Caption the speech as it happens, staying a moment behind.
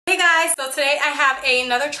guys, so today I have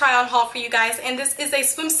another try on haul for you guys, and this is a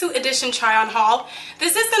swimsuit edition try on haul.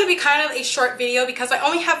 This is going to be kind of a short video because I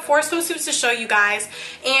only have 4 swimsuits to show you guys,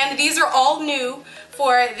 and these are all new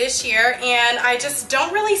for this year, and I just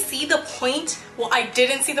don't really see the point. Well, I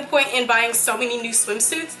didn't see the point in buying so many new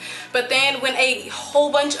swimsuits, but then when a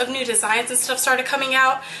whole bunch of new designs and stuff started coming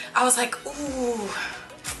out, I was like, ooh.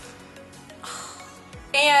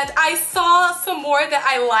 And I saw some more that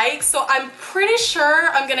I like, so I'm pretty sure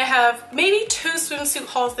I'm gonna have maybe 2 swimsuit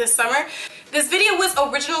hauls this summer. This video was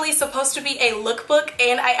originally supposed to be a lookbook,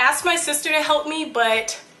 and I asked my sister to help me,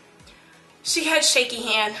 but she had shaky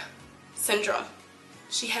hand syndrome.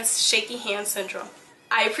 She has shaky hand syndrome.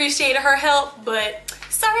 I appreciated her help, but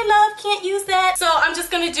sorry love, can't use that. So I'm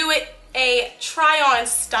just gonna do it a try-on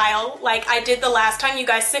style like I did the last time. You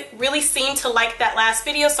guys really seemed to like that last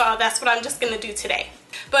video, so that's what I'm just gonna do today.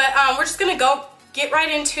 But we're just gonna get right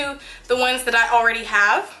into the ones that I already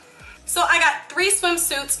have. So I got 3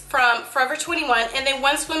 swimsuits from Forever 21 and then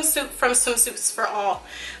 1 swimsuit from Swimsuits for All.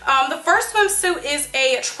 The first swimsuit is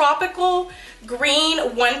a tropical green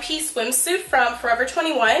one-piece swimsuit from Forever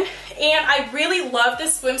 21, and I really love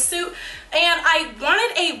this swimsuit, and I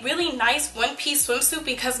wanted a really nice one-piece swimsuit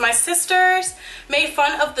because my sisters made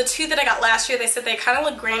fun of the 2 that I got last year. They said they kind of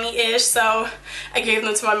look granny-ish, so I gave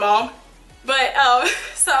them to my mom. But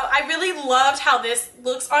so I really loved how this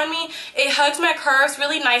looks on me. It hugs my curves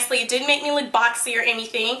really nicely. It didn't make me look boxy or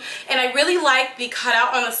anything, and I really like the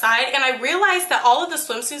cutout on the side. And I realized that all of the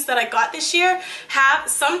swimsuits that I got this year have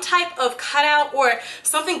some type of cutout or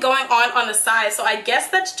something going on the side, so I guess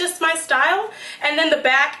that's just my style. And then the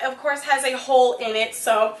back of course has a hole in it,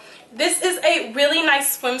 so this is a really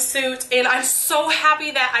nice swimsuit, and I'm so happy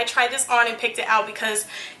that I tried this on and picked it out because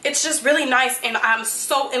it's just really nice and I'm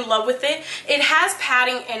so in love with it. It has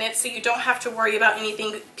padding in it, so you don't have to worry about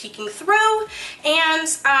anything peeking through. And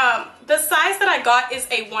the size that I got is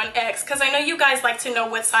a 1X because I know you guys like to know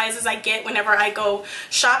what sizes I get whenever I go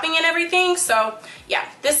shopping and everything. So yeah,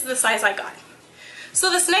 this is the size I got. So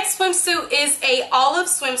this next swimsuit is a olive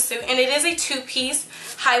swimsuit, and it is a 2-piece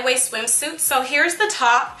high-waist swimsuit. So here's the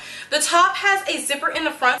top. The top has a zipper in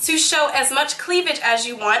the front to show as much cleavage as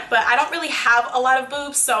you want, but I don't really have a lot of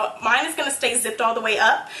boobs, so mine is going to stay zipped all the way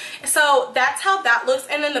up. So that's how that looks.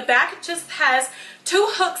 And then the back just has 2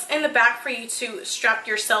 hooks in the back for you to strap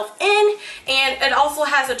yourself in, and it also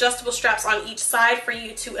has adjustable straps on each side for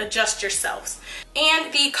you to adjust yourselves.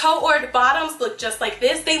 And the co-ord bottoms look just like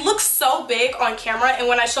this. They look so big on camera, and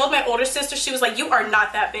when I showed my older sister, she was like, you are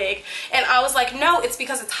not that big. And I was like, no, it's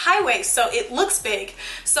because it's high waist, so it looks big.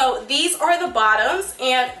 So these are the bottoms,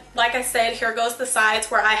 and like I said, here goes the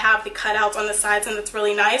sides where I have the cutouts on the sides, and it's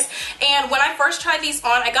really nice. And when I first tried these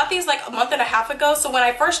on, I got these like a month and a half ago, so when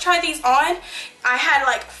I first tried these on, I had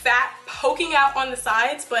like fat poking out on the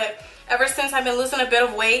sides, but ever since I've been losing a bit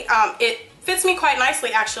of weight, it fits me quite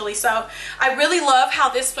nicely actually. So I really love how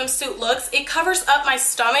this swimsuit looks. It covers up my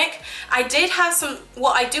stomach. I do have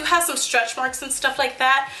some stretch marks and stuff like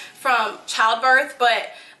that from childbirth, but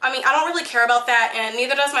I mean, I don't really care about that, and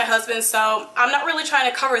neither does my husband, so I'm not really trying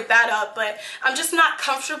to cover that up. But I'm just not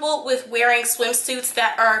comfortable with wearing swimsuits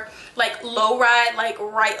that are like low ride, like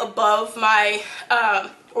right above my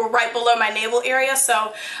or right below my navel area.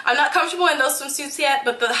 So I'm not comfortable in those swimsuits yet,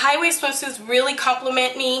 but the high waist swimsuits really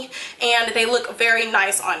compliment me and they look very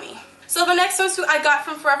nice on me. So the next swimsuit I got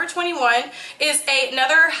from Forever 21 is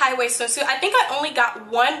another high-waist swimsuit. I think I only got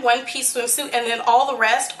one-piece swimsuit, and then all the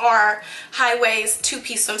rest are high-waist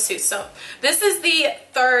 2-piece swimsuits. So this is the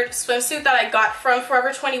 3rd swimsuit that I got from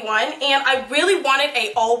Forever 21, and I really wanted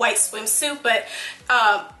a all-white swimsuit, but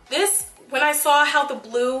when I saw how the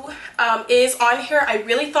blue is on here, I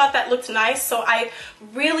really thought that looked nice. So I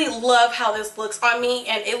really love how this looks on me,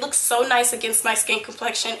 and it looks so nice against my skin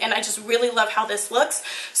complexion, and I just really love how this looks.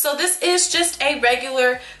 So this is just a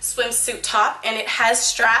regular swimsuit top, and it has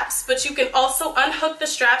straps, but you can also unhook the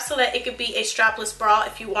straps so that it could be a strapless bra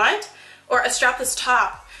if you want, or a strapless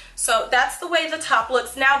top. So that's the way the top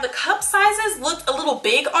looks. Now the cup sizes looked a little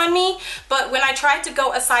big on me, but when I tried to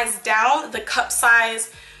go a size down, the cup size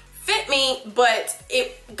fit me, but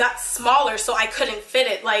it got smaller, so I couldn't fit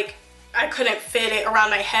it. Like, I couldn't fit it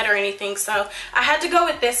around my head or anything, so I had to go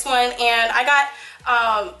with this one. And I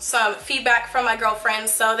got some feedback from my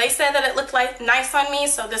girlfriends, so they said that it looked like nice on me,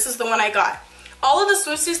 so this is the one I got. All of the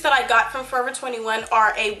swimsuits that I got from Forever 21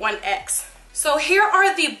 are a 1X. So here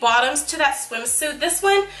are the bottoms to that swimsuit. This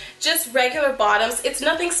one, just regular bottoms. It's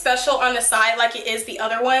nothing special on the side like it is the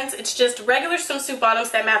other ones. It's just regular swimsuit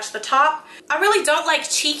bottoms that match the top. I really don't like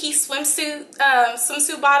cheeky swimsuit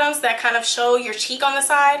bottoms that kind of show your cheek on the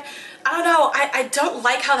side. I don't know, I don't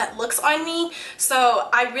like how that looks on me. So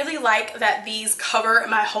I really like that these cover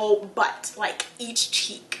my whole butt, like each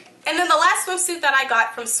cheek. And then the last swimsuit that I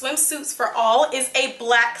got from Swimsuits for All is a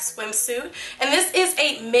black swimsuit. And this is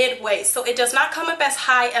a mid-waist, so it does not come up as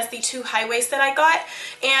high as the two high waists that I got.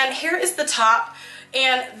 And here is the top.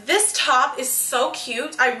 And this top is so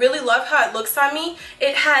cute. I really love how it looks on me.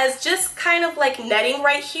 It has just kind of like netting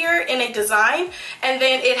right here in a design. And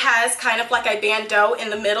then it has kind of like a bandeau in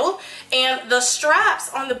the middle. And the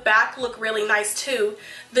straps on the back look really nice too.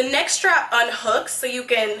 The neck strap unhooks, so you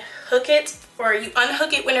can hook it, or you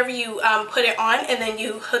unhook it whenever you put it on, and then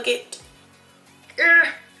you hook it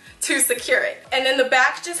to secure it. And then the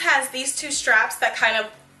back just has these two straps that kind of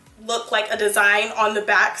look like a design on the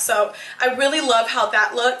back, so I really love how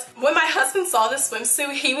that looked. When my husband saw this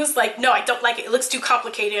swimsuit, he was like, no, I don't like it, it looks too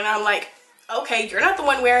complicated. And I'm like, okay, you're not the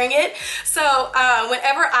one wearing it. So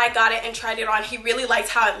whenever I got it and tried it on, he really liked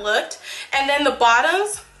how it looked. And then the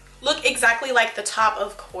bottoms look exactly like the top,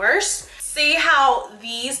 of course. See how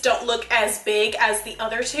these don't look as big as the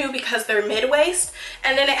other two because they're mid-waist.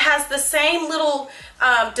 And then it has the same little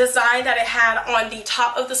design that it had on the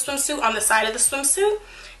top of the swimsuit, on the side of the swimsuit.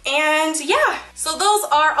 And yeah, so those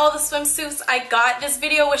are all the swimsuits I got. This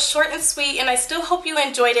video was short and sweet, and I still hope you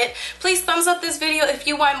enjoyed it. Please thumbs up this video if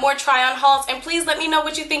you want more try-on hauls, and please let me know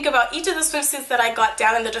what you think about each of the swimsuits that I got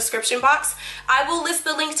down in the description box. I will list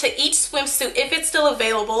the link to each swimsuit, if it's still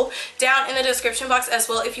available, down in the description box as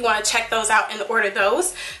well if you want to check those out and order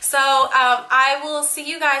those. So I will see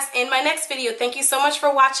you guys in my next video. Thank you so much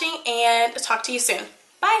for watching, and talk to you soon.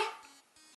 Bye!